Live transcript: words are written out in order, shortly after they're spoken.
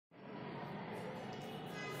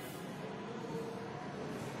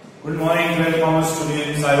Good morning, 12th Commerce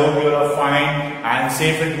students. I hope you are fine and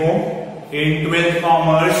safe at home. In 12th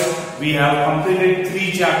Commerce, we have completed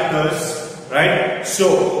 3 chapters, right?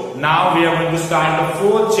 So, now we are going to start the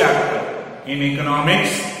 4th chapter in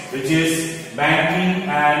economics, which is banking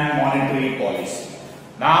and monetary policy.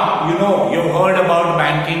 Now, you've heard about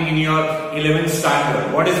banking in your 11th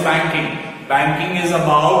standard. What is banking? Banking is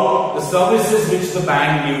about the services which the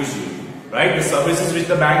bank gives you. Right, the services which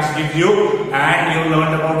the banks give you, and you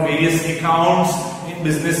learned about various accounts in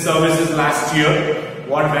business services last year.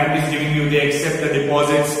 What bank is giving you? They accept the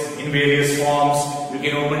deposits in various forms. You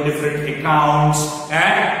can open different accounts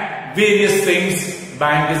and various things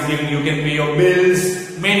bank is giving. You can pay your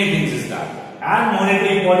bills. Many things is that. And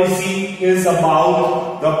monetary policy is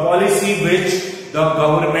about the policy which the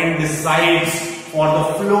government decides for the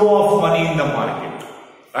flow of money in the market.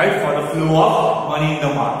 Right, for the flow of money in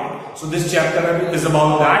the market. So this chapter is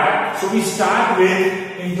about that. So we start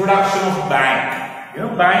with introduction of bank.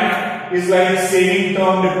 Bank is like saving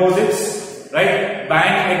term deposits, right?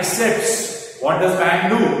 Bank accepts. What does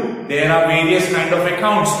bank do? There are various kind of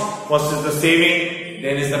accounts. First is the saving,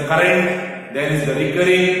 then is the current, then is the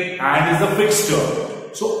recurring, and is the fixed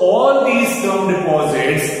term. So all these term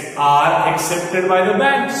deposits are accepted by the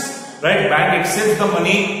banks. Right, bank accepts the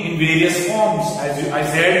money in various forms. As I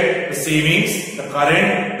said, the savings, the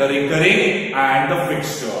current, the recurring, and the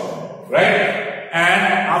fixed term. Right, and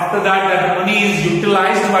after that money is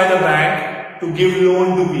utilized by the bank to give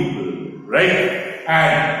loan to people. Right,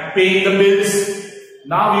 and paying the bills.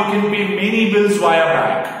 Now you can pay many bills via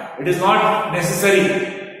bank. It is not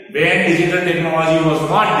necessary. When digital technology was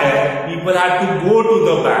not there, people had to go to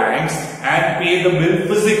the banks and pay the bill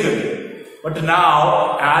physically. But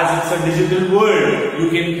now, as it's a digital world, you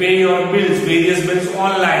can pay your bills, various bills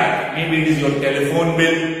online. Maybe it is your telephone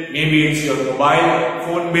bill, maybe it's your mobile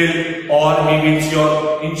phone bill, or maybe it's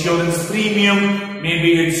your insurance premium,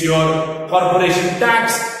 maybe it's your corporation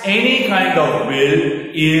tax. Any kind of bill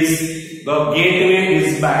is, the gateway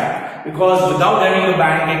is bank. Because without having a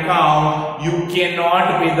bank account, you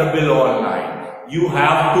cannot pay the bill online. You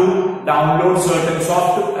have to download certain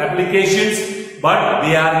software applications, but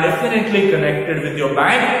they are definitely connected with your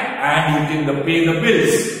bank and you can pay the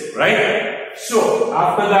bills, right? So,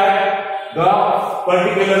 after that, the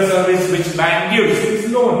particular service which bank gives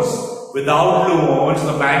is loans. Without loans,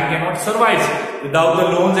 the bank cannot survive. Without the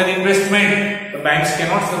loans and investment, the banks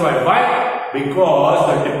cannot survive. Why?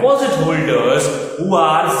 Because the deposit holders who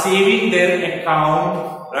are saving their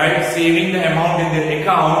account, right, saving the amount in their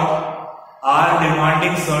account, are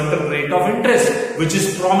demanding certain rate of interest, which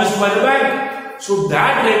is promised by the bank. So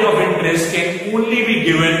that rate of interest can only be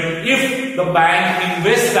given if the bank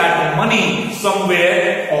invests that money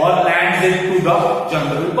somewhere or lands it to the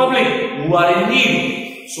general public who are in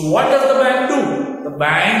need. So what does the bank do? The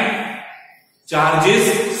bank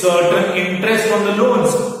charges certain interest on the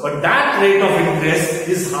loans, but that rate of interest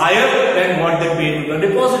is higher than what they pay to the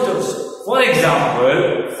depositors. For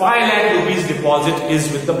example, 5 lakh rupees deposit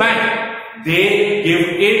is with the bank. They give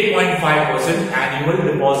 8.5%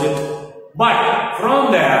 annual deposit. But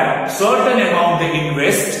from there, certain amount they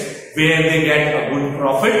invest where they get a good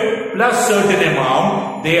profit, plus certain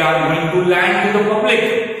amount they are going to lend to the public,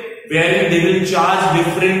 wherein they will charge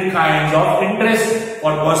different kinds of interest.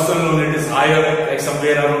 For personal loan it is higher, like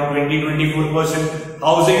somewhere around 20-24%.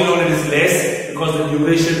 Housing loan it is less because the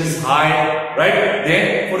duration is high, right?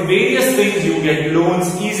 Then for various things you get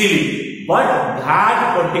loans easily. But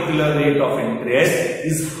that particular rate of interest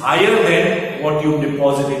is higher than what you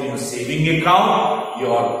deposit in your saving account,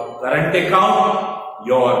 your current account,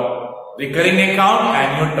 your recurring account,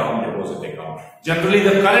 and your term deposit account. Generally,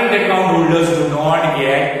 the current account holders do not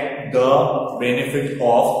get the benefit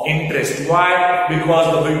of interest. Why?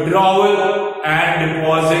 Because the withdrawal and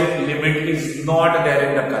deposit limit is not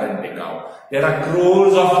there in the current account. There are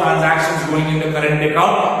crores of transactions going in the current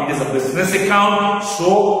account. It is a business account,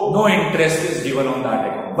 so no interest is given on that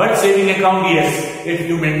account. But saving account, yes, if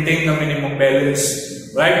you maintain the minimum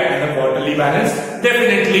balance, right, and the quarterly balance,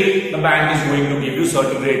 definitely the bank is going to give you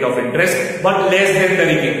certain rate of interest, but less than the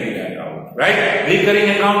recurring account, right? Recurring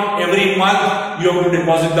account, every month you have to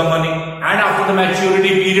deposit the money, and after the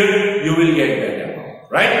maturity period, you will get that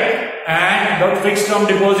amount, right? And the fixed term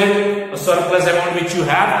deposit, a surplus amount which you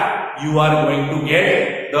have, you are going to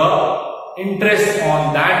get the interest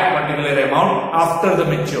on that particular amount after the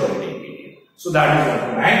maturity period. So that is what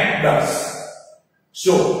the bank does.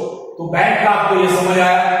 So bank का आपको ये समझ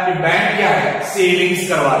आया कि bank क्या है? Savings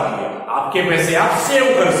करवाती है, आपके पैसे आप सेव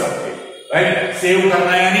कर सकते हैं, राइट। सेव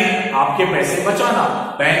करना यानी आपके पैसे बचाना,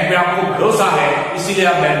 बैंक पे आपको भरोसा है इसीलिए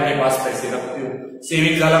आप बैंक के पास पैसे रखते हो।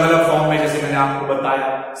 सेविंग्स अलग अलग फॉर्म में, जैसे मैंने आपको बताया,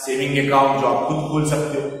 सेविंग अकाउंट जो आप खुद खोल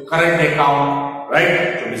सकते हो, करंट अकाउंट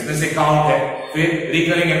राइट जो बिजनेस अकाउंट है, फिर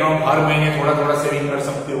रिकरिंग अकाउंट हर महीने थोड़ा थोड़ा सेविंग कर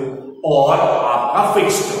सकते हो, और आपका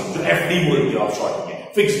फिक्स्ड जो एफडी बोलते हो आप शॉर्ट में,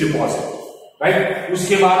 फिक्स्ड डिपॉजिट राइट।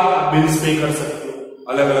 उसके बाद आप बिल्स पे कर सकते हो,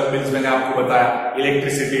 अलग अलग बिल्स मैंने आपको बताया,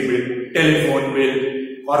 electricity bill, telephone bill,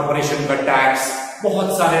 corporation का टैक्स,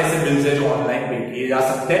 बहुत सारे ऐसे बिल्स है जो ऑनलाइन पे किए जा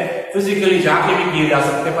सकते हैं, फिजिकली जाके भी किए जा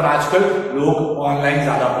सकते हैं, पर आजकल लोग ऑनलाइन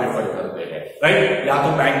ज्यादा प्रेफर करते हैं राइट। या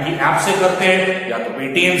तो बैंक की ऐप से करते हैं, या तो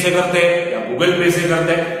पेटीएम से करते हैं, या गूगल पे से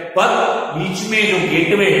करते हैं, पर बीच में जो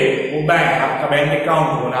गेटवे है वो बैंक, आपका बैंक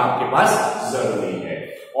अकाउंट होना आपके पास जरूरी है,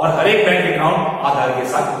 और हर एक बैंक अकाउंट आधार के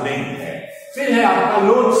साथ लिंक है। फिर है आपका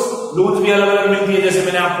लोन्स भी अलग अलग मिलती है, जैसे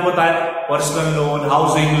मैंने आपको बताया, पर्सनल लोन,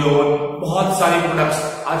 हाउसिंग लोन, बहुत सारी प्रोडक्ट्स।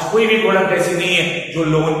 आज कोई भी प्रोडक्ट ऐसी नहीं है जो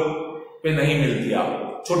लोन पे नहीं मिलती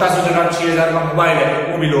आपको। छोटा सा जगह 6,000 का मोबाइल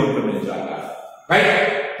है वो भी लोन पे मिल जाता है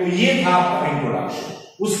राइट। तो ये था आपका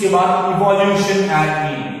इंट्रोडक्शन। उसके बाद evolution and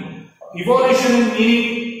meaning. Evolution and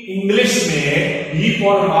meaning English में हीप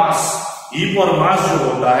और मास, हीप और मास जो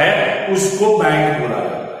होता है उसको बैंक बोला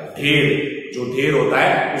जाता है, ढेर जो ढेर होता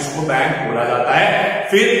है उसको बैंक बोला जाता है।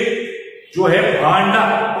 फिर जो है भांडा,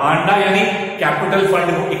 भांडा यानी कैपिटल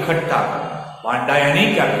फंड को इकट्ठा करना, भांडा यानी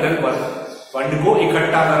कैपिटल फंड को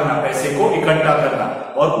इकट्ठा करना, पैसे को इकट्ठा करना,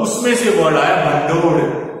 और उसमें से वर्ड आया भंडोड़,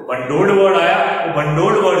 भंडोड़ वर्ड आया। वो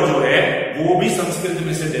भंडोड़ वर्ड जो है वो भी संस्कृत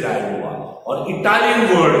में से डिराइव हुआ, और इटालियन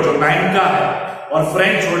वर्ड जो बैंक का है और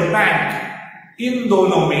फ्रेंच वर्ड बैंक, इन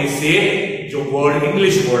दोनों में से जो वर्ड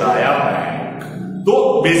इंग्लिश वर्ड आया बैंक।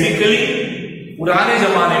 तो बेसिकली पुराने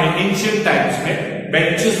जमाने में, एंशिएंट टाइम्स में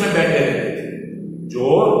बेंचेस में बैठे रहते थे, जो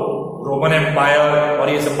रोमन एम्पायर और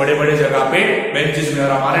ये सब बड़े बड़े जगह पे बेंचेस में,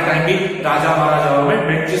 और हमारे टाइम भी राजा महाराजाओं में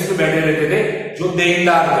बेंचेस पे बैठे रहते थे जो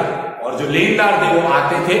देनदार थे, और जो लेनदार थे वो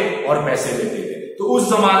आते थे और पैसे लेते थे। तो उस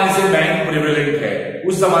जमाने से बैंक प्रिविलेज है,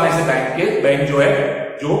 उस जमाने से बैंक जो है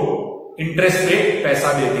जो इंटरेस्ट पे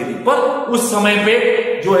पैसा देती थी, पर उस समय पे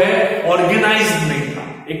जो है ऑर्गेनाइज नहीं था।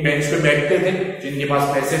 एक बेंच पे बैठते थे, जिनके पास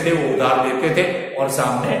पैसे थे वो उधार देते थे, और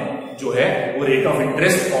सामने जो है वो रेट ऑफ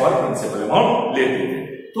इंटरेस्ट और प्रिंसिपल अमाउंट लेते थे।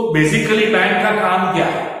 तो बेसिकली बैंक का काम क्या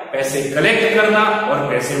है? पैसे कलेक्ट करना और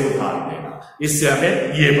पैसे उधार देना। इससे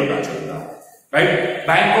हमें ये पता चलता है राइट।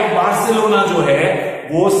 बैंक ऑफ बार्सिलोना जो है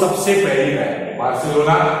वो सबसे पहली बैंक है।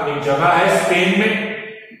 बार्सिलोना एक जगह है स्पेन में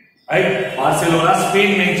राइट, बार्सिलोना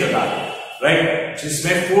स्पेन में एक जगह है राइट,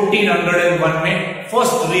 जिसमें 1401 में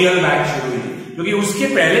फर्स्ट रियल बैंक शुरू हुई। क्योंकि उसके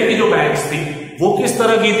पहले की जो बैंक्स थी वो किस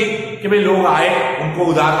तरह की थी कि भाई लोग आए, उनको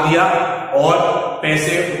उधार दिया और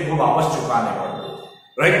पैसे उनको वापस चुकाने पड़ते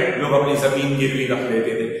राइट। लोग अपनी जमीन गिरवी रख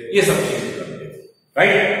लेते थे, ये सब चीजें करते थे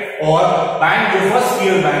राइट। और बैंक जो फर्स्ट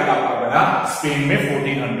रियल बैंक आपका बना स्पेन में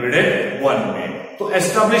 1401 में, तो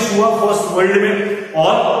एस्टेब्लिश हुआ फर्स्ट वर्ल्ड में,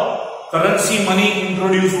 और करेंसी मनी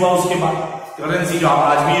इंट्रोड्यूस हुआ। उसके बाद करेंसी जो आप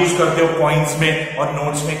आज भी यूज करते हो कॉइन्स में और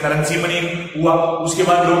नोट्स में, करेंसी मनी हुआ। उसके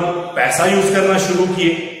बाद लोग पैसा यूज करना शुरू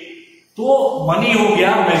किए, तो मनी हो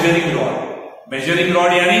गया मेजरिंग रॉड। मेजरिंग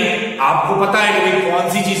रॉड यानी आपको पता है कि कौन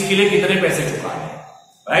सी चीज के लिए कितने पैसे चुकाने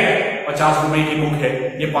राइट। 50 रुपए की बुक है,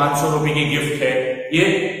 ये 500 रुपए की गिफ्ट है, ये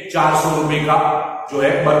 400 रुपए का जो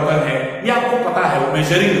है बर्तन है, ये आपको पता है, वो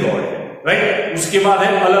मेजरिंग रॉड है राइट। उसके बाद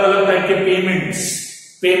है अलग अलग टाइप के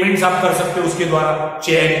पेमेंट्स आप कर सकते हो उसके द्वारा,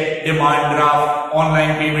 check, demand draft,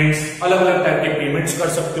 online payments, अलग अलग टाइप के पेमेंट्स कर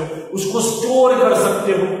सकते हो। उसको स्टोर कर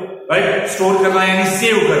सकते हो राइट। स्टोर करना यानी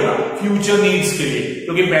सेव करना फ्यूचर नीड्स के लिए,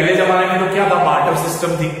 क्योंकि पहले जमाने में तो क्या था, बार्टर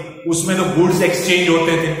सिस्टम थी, उसमें तो गुड्स एक्सचेंज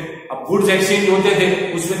होते थे। अब गुड्स एक्सचेंज होते थे,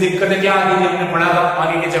 उसमें दिक्कतें क्या आती थी, हमने पढ़ा था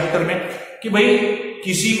आगे के चैप्टर में, कि भाई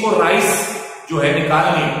किसी को राइस जो है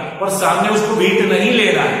निकालनी पर सामने उसको व्हीट नहीं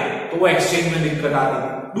लेना है, तो वो एक्सचेंज में दिक्कत आती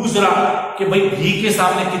थी। दूसरा कि भाई घी के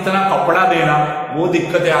सामने कितना कपड़ा देना, वो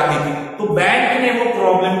दिक्कतें आती थी। तो बैंक ने वो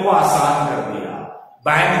प्रॉब्लम को आसान कर दिया।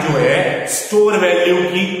 बैंक जो है स्टोर वैल्यू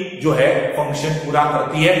की जो है फंक्शन पूरा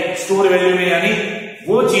करती है। स्टोर वैल्यू में यानी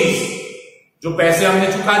वो चीज जो पैसे हमने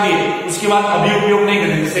चुका दिए उसके बाद अभी उपयोग नहीं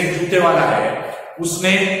करेंगे। जैसे एक जूते वाला है,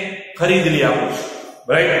 उसने खरीद लिया कुछ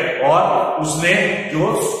राइट, और उसने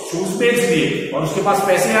जो शूज बेच दिए और उसके पास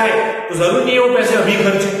पैसे आए, तो जरूरी नहीं है वो पैसे अभी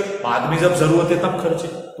खर्चे, बाद में जब जरूरत है तब खर्चे।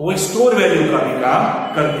 तो वो एक स्टोर वैल्यू का भी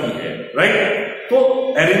काम करती है राइट। तो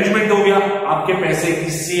अरेंजमेंट हो गया, आपके पैसे की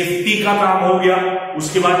सेफ्टी का काम हो गया।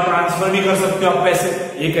 उसके बाद ट्रांसफर भी कर सकते हो आप पैसे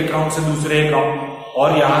एक अकाउंट से दूसरे अकाउंट,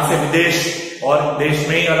 और यहां से विदेश और देश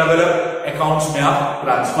में ही अलग अलग अकाउंट्स में आप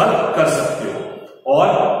ट्रांसफर कर सकते हो। और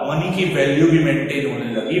मनी की वैल्यू भी मेंटेन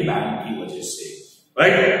होने लगी बैंक की वजह से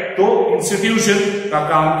राइट। तो इंस्टीट्यूशन का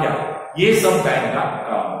काम क्या है? ये सब बैंक का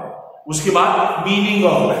काम है। उसके बाद meaning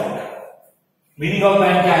of bank. Meaning of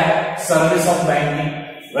bank क्या है? Service of banking,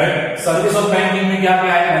 right. Service of banking में क्या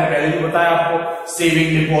क्या है, मैंने पहले भी बताया आपको,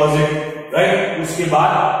 सेविंग, डिपॉजिट, राइट। उसके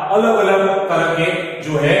बाद अलग अलग तरह के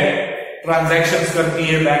जो है ट्रांजैक्शंस करती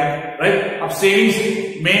है बैंक, राइट। अब सेविंग्स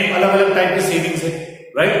में अलग अलग टाइप के सेविंग्स है,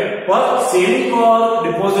 राइट। पर सेविंग और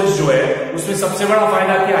डिपॉजिट जो है उसमें सबसे बड़ा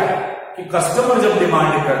फायदा क्या है कि कस्टमर जब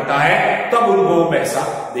डिमांड करता है तब उनको पैसा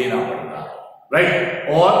देना पड़ता है, राइट।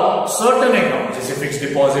 और सर्टेन अकाउंट जैसे फिक्स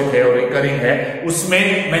डिपॉजिट है और रिकरिंग है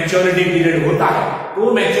उसमें मैच्योरिटी पीरियड होता है,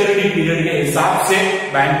 तो मैच्योरिटी पीरियड के हिसाब से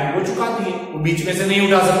बैंक वो चुकाती है, वो बीच में से नहीं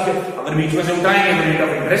उठा सकते। अगर बीच में से उठाएंगे तो रेट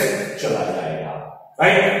ऑफ इंटरेस्ट चला जाएगा,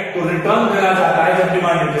 राइट। तो रिटर्न करा जाता है जब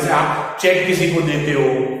डिमांड, जैसे आप चेक किसी को देते हो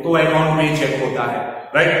तो अकाउंट में ही चेक होता है,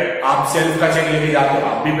 राइट। आप सेल्फ का चेक लेके जाते हो,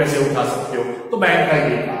 आप भी पैसे उठा सकते हो, तो बैंक का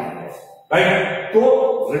ये काम है, राइट। तो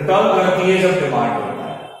रिटर्न करती है जब डिमांड होता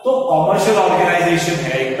है। तो कॉमर्शियल ऑर्गेनाइजेशन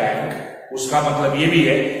है एक बैंक, उसका मतलब ये भी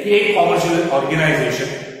है कि एक कॉमर्शियल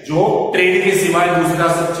ऑर्गेनाइजेशन जो ट्रेड के सिवाय दूसरा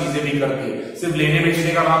सब चीजें भी करती है, सिर्फ लेने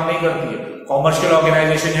बेचने का काम नहीं करती है। कॉमर्शियल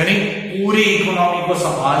ऑर्गेनाइजेशन यानी पूरी इकोनॉमी को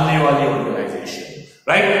संभालने वाली ऑर्गेनाइजेशन,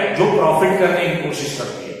 राइट, जो प्रॉफिट करने की कोशिश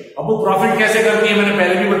करती है। अब वो प्रॉफिट कैसे करती है, मैंने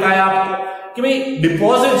पहले भी बताया आपको कि भाई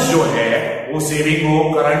डिपॉजिट जो है वो सेविंग हो,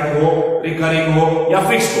 करंट हो, रिकरिंग हो या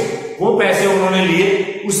फिक्स हो, वो पैसे उन्होंने लिए,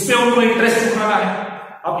 उस पे उनको इंटरेस्ट चुकाना है।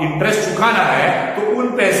 अब इंटरेस्ट चुकाना है तो उन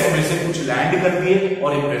पैसों में से कुछ लैंड करती है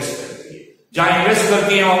और इन्वेस्ट करती है। जहां इन्वेस्ट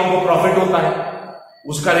करती है वहां उनको प्रॉफिट होता है,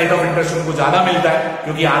 उसका रेट ऑफ इंटरेस्ट उनको ज्यादा मिलता है,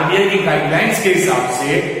 क्योंकि आरबीआई की गाइडलाइंस के हिसाब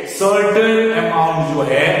से सर्टेन अमाउंट जो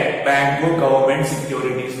है बैंक को गवर्नमेंट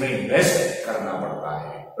सिक्योरिटीज में इन्वेस्ट करना पड़ता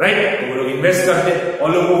है, राइट। तो वो लोग इन्वेस्ट करते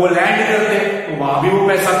और लोगों को लैंड करते, तो वहां भी वो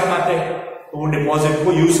पैसा कमाते हैं, तो वो डिपॉजिट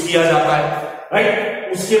को यूज किया जाता है,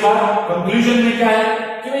 राइट। उसके बाद कंक्लूजन में क्या है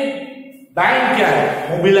कि भाई बैंक क्या है,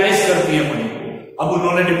 मोबिलाइज करती है मनी को। अब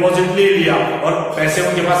उन्होंने डिपॉजिट ले लिया और पैसे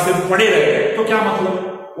उनके पास सिर्फ पड़े रहे, तो क्या मतलब,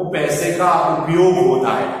 वो पैसे का उपयोग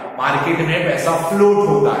होता है, मार्केट में पैसा फ्लोट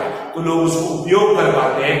होता है, तो लोग उसको उपयोग कर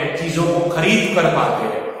पाते हैं, चीजों को खरीद कर पाते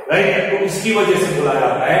हैं, राइट। तो इसकी वजह से बोला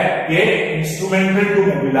जाता है ये instrumental to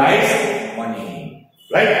mobilise money,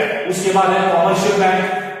 right. उसके बाद है कॉमर्शियल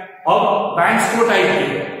बैंक। अब बैंक्स दो टाइप के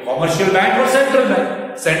हैं, कॉमर्शियल बैंक और सेंट्रल बैंक।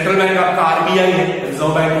 सेंट्रल बैंक आपका आरबीआई है, रिजर्व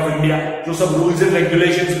बैंक ऑफ इंडिया, जो सब रूल्स एंड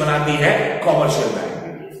रेगुलेशंस बनाती है कॉमर्शियल बैंक के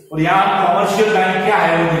लिए। और यहाँ कॉमर्शियल बैंक क्या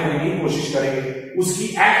है वो देखने की कोशिश करेंगे। उसकी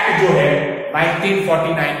एक्ट जो है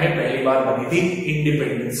 1949 में पहली बार बनी थी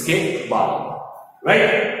इंडिपेंडेंस के बाद,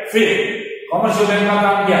 राइट। फिर कॉमर्शियल बैंक का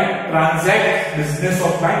काम क्या है, transact business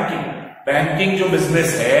of banking. Banking जो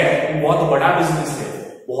बिजनेस है वो बहुत बड़ा बिजनेस है,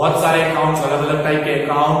 बहुत सारे अकाउंट्स, अलग अलग टाइप के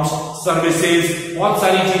अकाउंट्स, सर्विसेज, बहुत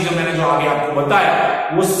सारी चीजें मैंने जो आगे आपको बताया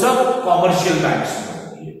वो सब कॉमर्शियल बैंक्स में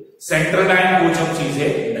होती है। सेंट्रल बैंक वो सब चीजें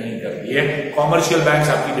नहीं करती है। कॉमर्शियल बैंक्स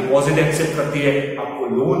आपकी डिपॉजिट एक्सेप्ट करती है, आपको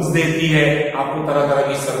लोन्स देती है, आपको तरह तरह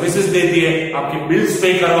की सर्विसेज देती है, आपके बिल्स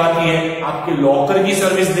पे करवाती है, आपके लॉकर की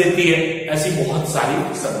सर्विस देती है, ऐसी बहुत सारी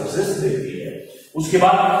सर्विसेज देती है। उसके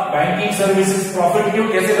बाद बैंकिंग सर्विसेज प्रॉफिट क्यों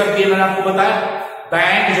कैसे करती है, मैंने आपको बताया।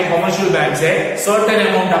 बैंक जो कॉमर्शियल बैंक है सर्टेन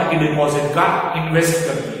अमाउंट आपकी डिपॉजिट का इन्वेस्ट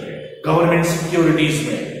करती है गवर्नमेंट सिक्योरिटीज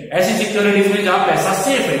में, ऐसी सिक्योरिटीज में जहां पैसा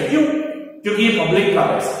सेफ है। क्यों? क्योंकि ये पब्लिक का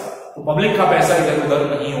पैसा, तो पब्लिक का पैसा इधर उधर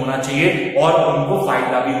नहीं होना चाहिए और उनको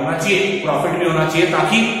फायदा भी होना चाहिए, प्रॉफिट भी होना चाहिए,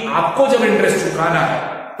 ताकि आपको जब इंटरेस्ट चुकाना है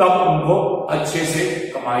तब उनको अच्छे से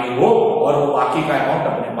कमाई हो और वो बाकी का अमाउंट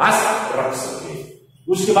अपने पास रख सके।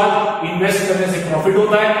 उसके बाद इन्वेस्ट करने से प्रॉफिट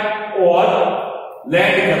होता है और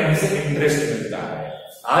लैंड करने से इंटरेस्ट मिलता है।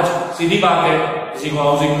 आज सीधी बात है, किसी को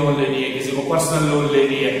हाउसिंग लोन लेनी है, किसी को पर्सनल लोन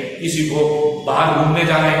लेनी है, किसी को बाहर घूमने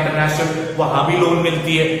जाना है इंटरनेशनल, वहां भी लोन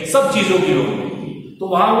मिलती है, सब चीजों की लोन मिलती है, तो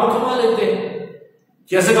वहां वो कमा लेते हैं।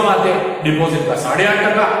 कैसे कमाते हैं? डिपॉजिट का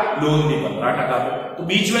 8.5%, लोन भी 15%, तो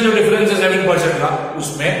बीच में जो डिफरेंस है 7% का,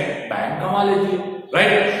 उसमें बैंक कमा लेती है,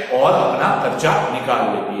 राइट, और अपना खर्चा निकाल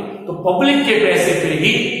लेती है। तो पब्लिक के पैसे पे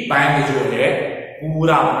ही बैंक जो है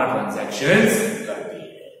पूरा अपना ट्रांजैक्शन करती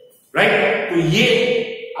है, राइट। तो ये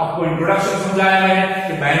आपको इंट्रोडक्शन समझाया मैंने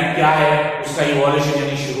कि बैंक क्या है, उसका इवोल्यूशन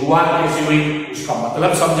यानी शुरुआत कैसे हुई, उसका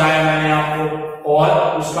मतलब समझाया मैंने आपको, और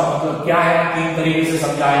उसका मतलब क्या है 3 तरीके से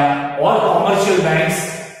समझाया, और कॉमर्शियल बैंक्स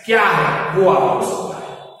क्या है वो आपको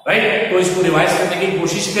समझाया, राइट। तो इसको रिवाइज करने की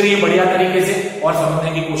कोशिश करिए बढ़िया तरीके से और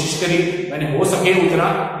समझने की कोशिश करिए। मैंने हो सके उतना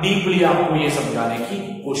डीपली आपको ये समझाने की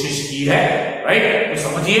कोशिश की है, राइट। तो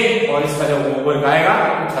समझिए और इसका जब होमवर्क आएगा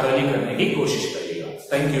तो थरली करने की कोशिश करिएगा।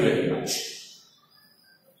 Thank you very much.